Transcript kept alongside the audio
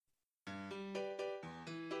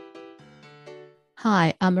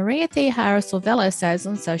Hi, I'm Maria Theohara Sorvello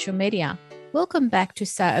on social media. Welcome back to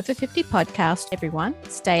Sew Over 50 podcast, everyone.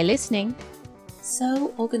 Stay listening.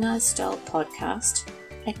 Sew Organised Style podcast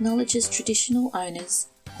acknowledges traditional owners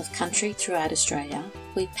of country throughout Australia.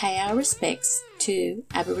 We pay our respects to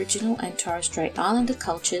Aboriginal and Torres Strait Islander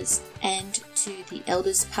cultures and to the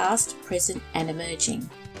elders past, present and emerging.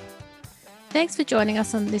 Thanks for joining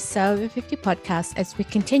us on this Sew Over 50 podcast as we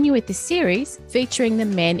continue with this series featuring the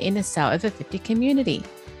men in the Sew Over 50 community.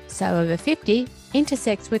 Sew Over 50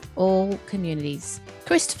 intersects with all communities.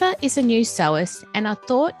 Christopher is a new sewist, and I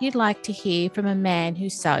thought you'd like to hear from a man who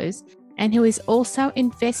sews and who is also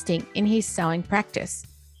investing in his sewing practice.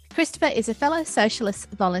 Christopher is a fellow socialist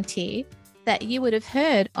volunteer that you would have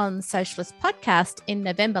heard on the Socialist podcast in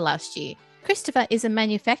November last year. Christopher is a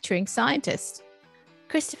manufacturing scientist.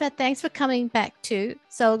 Christopher, thanks for coming back to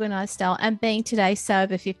Sew Organised Style and being today's Sew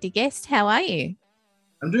Over 50 guest. How are you?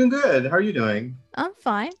 I'm doing good. How are you doing? I'm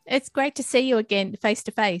fine. It's great to see you again face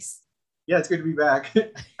to face. Yeah, it's good to be back.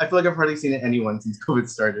 I feel like I've hardly seen anyone since COVID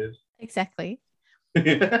started. Exactly. How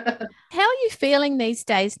are you feeling these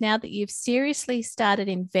days now that you've seriously started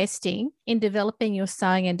investing in developing your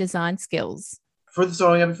sewing and design skills? For the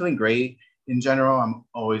sewing, I'm feeling great. In general, I'm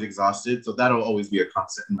always exhausted, so that'll always be a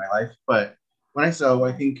constant in my life. But when I sew,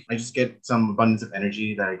 I think I just get some abundance of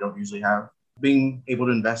energy that I don't usually have. Being able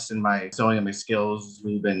to invest in my sewing and my skills has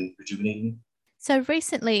really been rejuvenating. So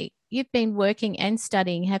recently, you've been working and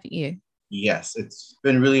studying, haven't you? Yes, it's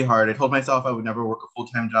been really hard. I told myself I would never work a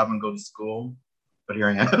full-time job and go to school, but here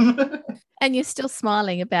I am. And you're still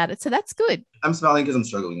smiling about it, so that's good. I'm smiling because I'm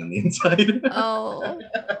struggling on the inside. Oh.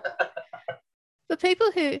 For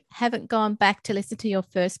people who haven't gone back to listen to your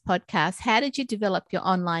first podcast, how did you develop your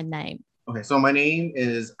online name? Okay, so my name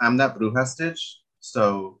is I'm That Bruja Stitch.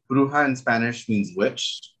 So bruja in Spanish means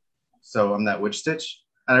witch. So I'm That Witch Stitch.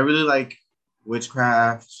 And I really like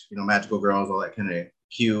witchcraft, magical girls, all that kind of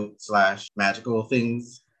cute / magical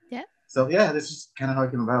things. Yeah. So yeah, this is kind of how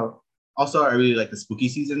it came about. Also, I really like the spooky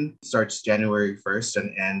season. It starts January 1st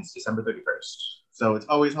and ends December 31st. So it's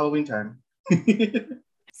always Halloween time.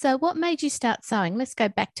 So what made you start sewing? Let's go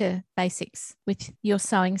back to basics with your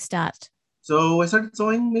sewing start. So I started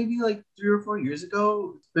sewing maybe like 3 or 4 years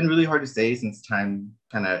ago. It's been really hard to say since time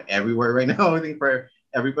kind of everywhere right now, I think, for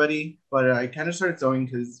everybody. But I kind of started sewing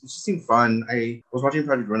because it just seemed fun. I was watching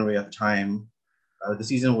Project Runway at the time, the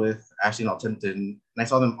season with Ashley and Al Timpton, and I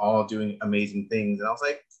saw them all doing amazing things. And I was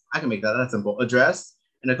like, I can make that simple. A dress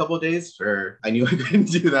in a couple of days? Sure. I knew I couldn't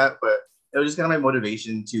do that, but it was just kind of my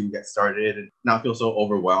motivation to get started and not feel so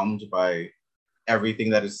overwhelmed by everything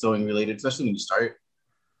that is sewing related, especially when you start.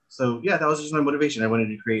 So yeah, that was just my motivation. I wanted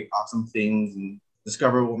to create awesome things and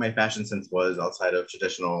discover what my fashion sense was outside of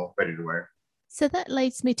traditional ready-to-wear. So that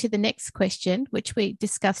leads me to the next question, which we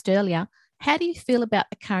discussed earlier. How do you feel about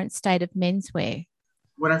the current state of menswear?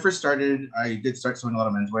 When I first started, I did start sewing a lot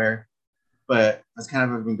of menswear, but as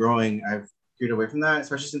kind of I've been growing, I've veered away from that,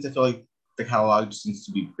 especially since I feel like the catalog just needs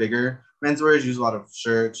to be bigger. Menswear is used a lot of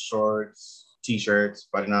shirts, shorts, t-shirts,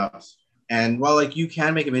 button-ups. And while you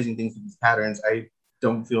can make amazing things with these patterns, I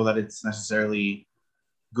don't feel that it's necessarily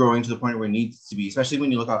growing to the point where it needs to be, especially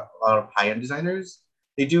when you look at a lot of high-end designers.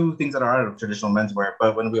 They do things that are out of traditional menswear,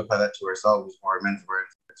 but when we apply that to ourselves or menswear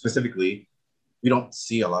specifically, we don't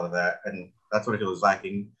see a lot of that, and that's what I feel is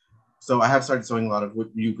lacking. So I have started sewing a lot of what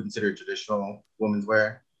you consider traditional women's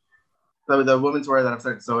wear. So the women's wear that I've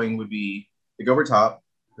started sewing would be the Gilbert top,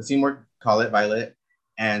 the Seymour Collet Violet,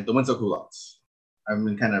 and the Winslow culottes. I've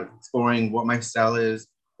been kind of exploring what my style is,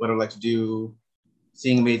 what I would like to do,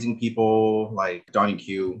 seeing amazing people like Donnie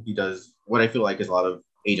Q. He does what I feel like is a lot of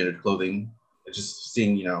age-ended clothing. It's just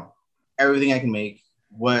seeing, everything I can make.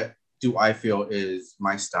 What do I feel is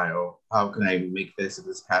my style? How can I make this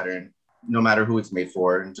pattern, no matter who it's made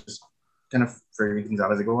for, and just kind of figuring things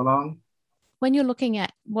out as I go along. When you're looking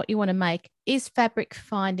at what you want to make, is fabric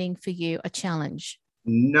finding for you a challenge?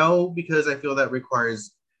 No, because I feel that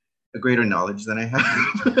requires a greater knowledge than I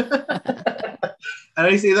have. And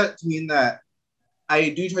I say that to mean that I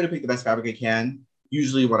do try to pick the best fabric I can.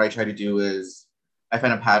 Usually what I try to do is I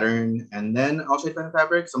find a pattern and then I'll try to find a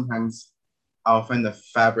fabric. Sometimes I'll find the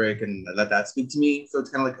fabric and let that speak to me. So it's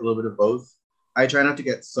kind of like a little bit of both. I try not to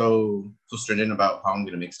get so stringent about how I'm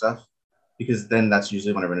going to make stuff, because then that's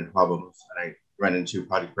usually when I run into problems and I run into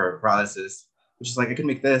project paralysis, which is like, I can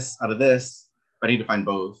make this out of this, but I need to find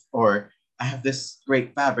both. Or I have this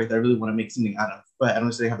great fabric that I really want to make something out of, but I don't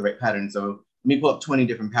necessarily have the right pattern. So let me pull up 20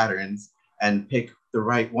 different patterns and pick the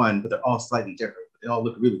right one, but they're all slightly different. They all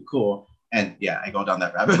look really cool. And yeah, I go down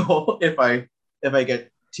that rabbit hole if I get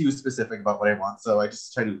too specific about what I want. So I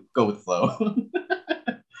just try to go with the flow.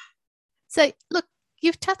 So look,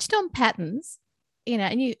 you've touched on patterns,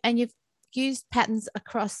 and you've used patterns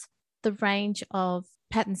across the range of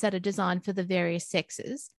patterns that are designed for the various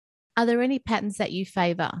sexes. Are there any patterns that you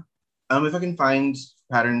favor? If I can find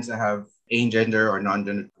patterns that have gender or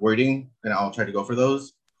non-gender wording, then I'll try to go for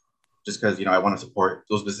those just because, I want to support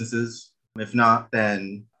those businesses. If not,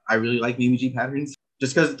 then I really like Mimi G patterns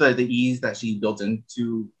just because the ease that she built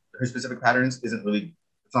into her specific patterns it's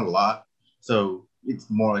not a lot. So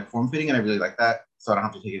it's more like form fitting and I really like that. So I don't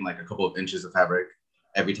have to take in like a couple of inches of fabric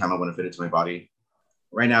every time I want to fit it to my body.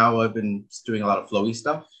 Right now, I've been doing a lot of flowy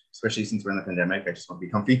stuff, especially since we're in the pandemic. I just want to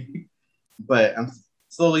be comfy. But I'm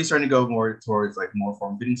slowly starting to go more towards like more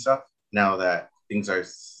form-fitting stuff now that things are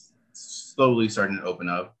slowly starting to open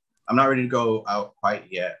up. I'm not ready to go out quite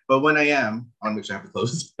yet, but when I am, I want to make sure I have the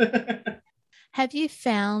clothes. Have you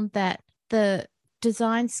found that the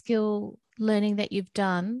design skill learning that you've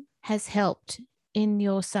done has helped in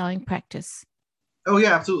your sewing practice? Oh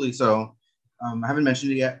yeah, absolutely. So I haven't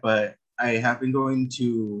mentioned it yet, but I have been going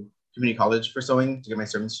to community college for sewing to get my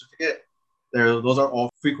sewing certificate. Those are all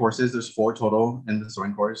free courses. There's 4 total in the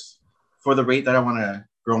sewing course. For the rate that I want to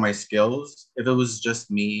grow my skills, if it was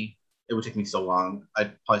just me, it would take me so long.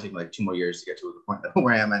 I'd probably take like 2 more years to get to the point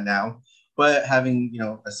where I am at now. But having,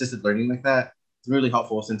 assisted learning like that, it's really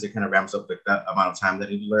helpful since it kind of ramps up like that amount of time that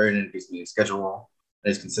I need to learn and it gives me a schedule that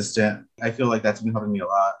is consistent. I feel like that's been helping me a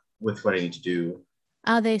lot with what I need to do.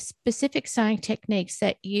 Are there specific sewing techniques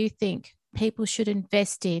that you think people should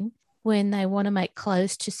invest in when they want to make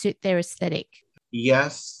clothes to suit their aesthetic?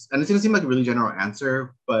 Yes. And it's going to seem like a really general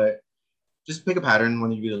answer, but just pick a pattern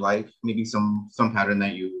one you really like, maybe some pattern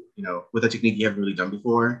that with a technique you haven't really done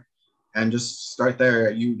before, and just start there.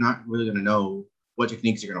 You're not really going to know what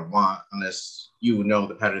techniques you're going to want unless you know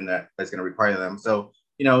the pattern that's going to require them. So,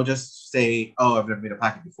 just say, oh, I've never made a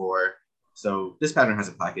placket before. So this pattern has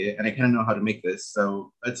a placket and I kind of know how to make this.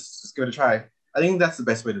 So let's just give it a try. I think that's the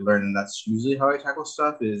best way to learn. And that's usually how I tackle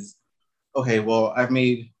stuff is, okay, well, I've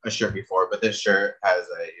made a shirt before, but this shirt has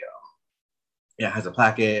has a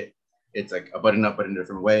placket. It's like a button up, but in a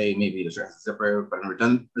different way. Maybe the shirt has a zipper, but I've never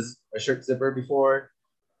done a shirt zipper before.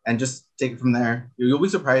 And just take it from there. You'll be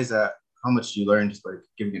surprised at how much you learn just by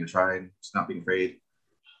giving it a try and just not being afraid.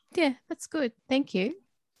 Yeah, that's good. Thank you.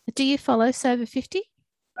 Do you follow Sew Over 50?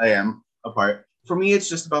 I am a part. For me, it's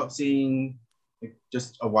just about seeing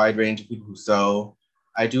just a wide range of people who sew.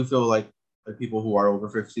 I do feel like people who are over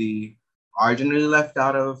 50 are generally left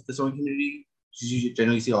out of the sewing community. You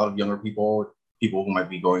generally see a lot of younger people who might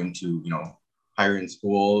be going to, higher end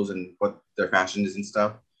schools and what their fashion is and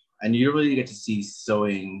stuff. And you really get to see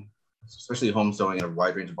sewing, especially home sewing, in a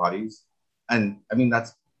wide range of bodies. And I mean,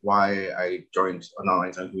 that's why I joined an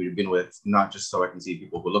online sewing community to begin with, not just so I can see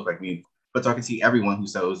people who look like me, but so I can see everyone who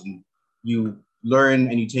sews. And you learn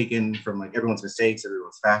and you take in from like everyone's mistakes,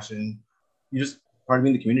 everyone's fashion. You just part of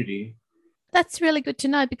being the community. That's really good to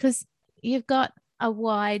know because you've got a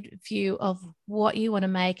wide view of what you want to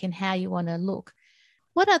make and how you want to look.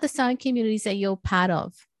 What other sewing communities are you part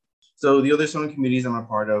of? So the other sewing communities I'm a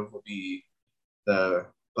part of will be the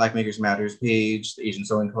Black Makers Matters page, the Asian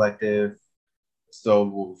Sewing Collective,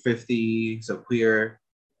 So 50, So Queer.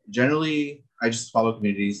 Generally, I just follow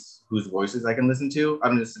communities whose voices I can listen to. I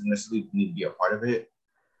don't necessarily need to be a part of it,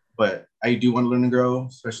 but I do want to learn and grow,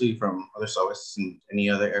 especially from other sewists in any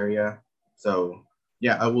other area. So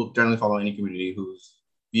yeah, I will generally follow any community whose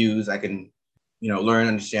views I can, learn,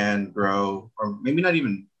 understand, grow, or maybe not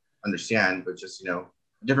even understand, but just, a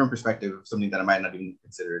different perspective of something that I might not even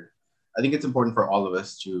considered. I think it's important for all of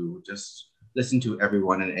us to just listen to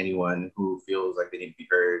everyone and anyone who feels like they need to be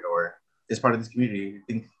heard or is part of this community. I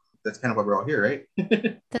think that's kind of why we're all here,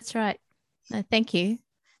 right? That's right. No, thank you.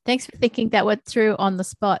 Thanks for thinking that one through on the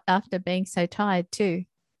spot after being so tired too.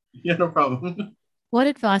 Yeah, no problem. What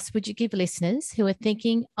advice would you give listeners who are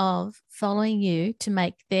thinking of following you to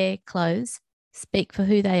make their clothes speak for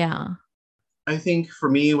who they are? I think for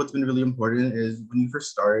me, what's been really important is when you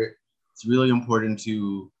first start, it's really important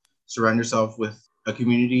to surround yourself with a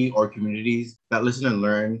community or communities that listen and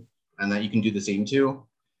learn and that you can do the same to,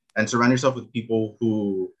 and surround yourself with people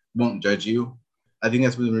who won't judge you. I think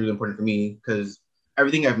that's really, really important for me because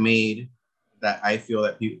everything I've made that I feel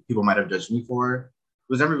that people might have judged me for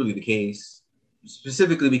was never really the case,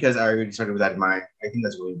 specifically because I already started with that in mind. I think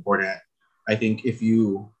that's really important. I think if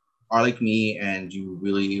you are like me and you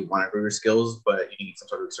really want to grow your skills, but you need some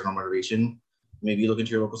sort of external motivation, maybe look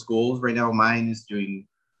into your local schools. Right now, mine is doing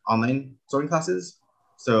online sewing classes.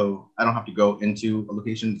 So I don't have to go into a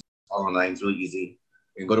location. It's all online. It's really easy.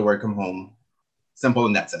 You can go to work, come home. Simple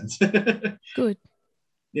in that sense. Good.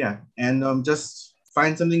 Yeah. And just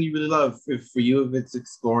find something you really love. If for you, if it's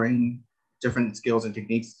exploring different skills and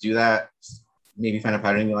techniques to do that. Maybe find a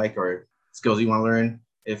pattern you like or skills you want to learn.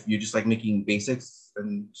 If you just like making basics,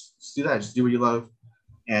 then just do that. Just do what you love,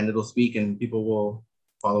 and it'll speak, and people will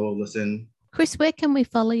follow, will listen. Chris, where can we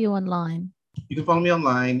follow you online? You can follow me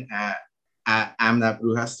online at I'm That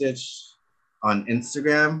Bruja Stitch on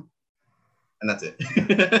Instagram, and that's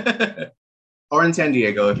it. Or in San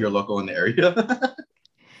Diego if you're local in the area.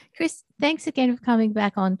 Chris, thanks again for coming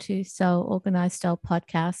back on to So Organized Style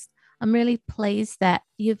podcast. I'm really pleased that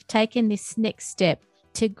you've taken this next step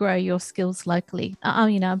to grow your skills locally.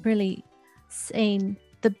 I've really seen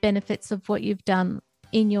the benefits of what you've done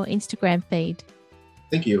in your Instagram feed.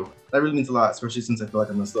 Thank you. That really means a lot, especially since I feel like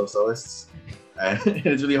I'm a slow sewist.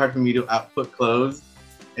 It's really hard for me to output clothes.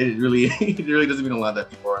 It really doesn't mean a lot that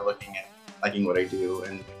people are looking and liking what I do.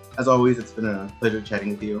 And as always, it's been a pleasure chatting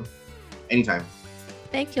with you. Anytime.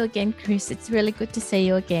 Thank you again, Chris. It's really good to see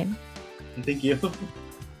you again. Thank you.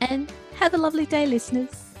 And have a lovely day, listeners.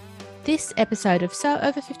 This episode of So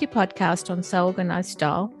Over 50 podcast on So Organized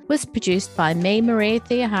Style was produced by me, Maria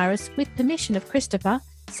Theoharis, with permission of Christopher,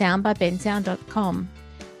 sound by bensound.com.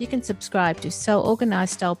 You can subscribe to So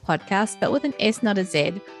Organized Style podcast, but with an S, not a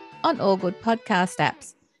Z, on all good podcast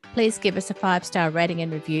apps. Please give us a 5-star rating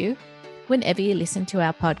and review whenever you listen to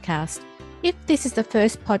our podcast. If this is the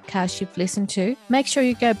first podcast you've listened to, make sure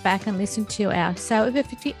you go back and listen to our So Over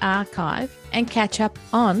 50 archive and catch up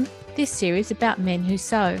on this series about men who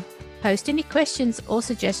sew. Post any questions or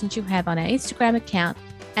suggestions you have on our Instagram account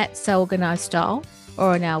at So Organized Style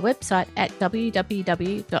or on our website at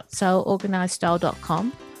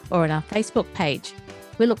www.soorganizedstyle.com or on our Facebook page.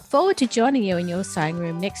 We look forward to joining you in your sewing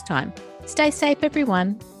room next time. Stay safe,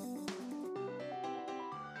 everyone.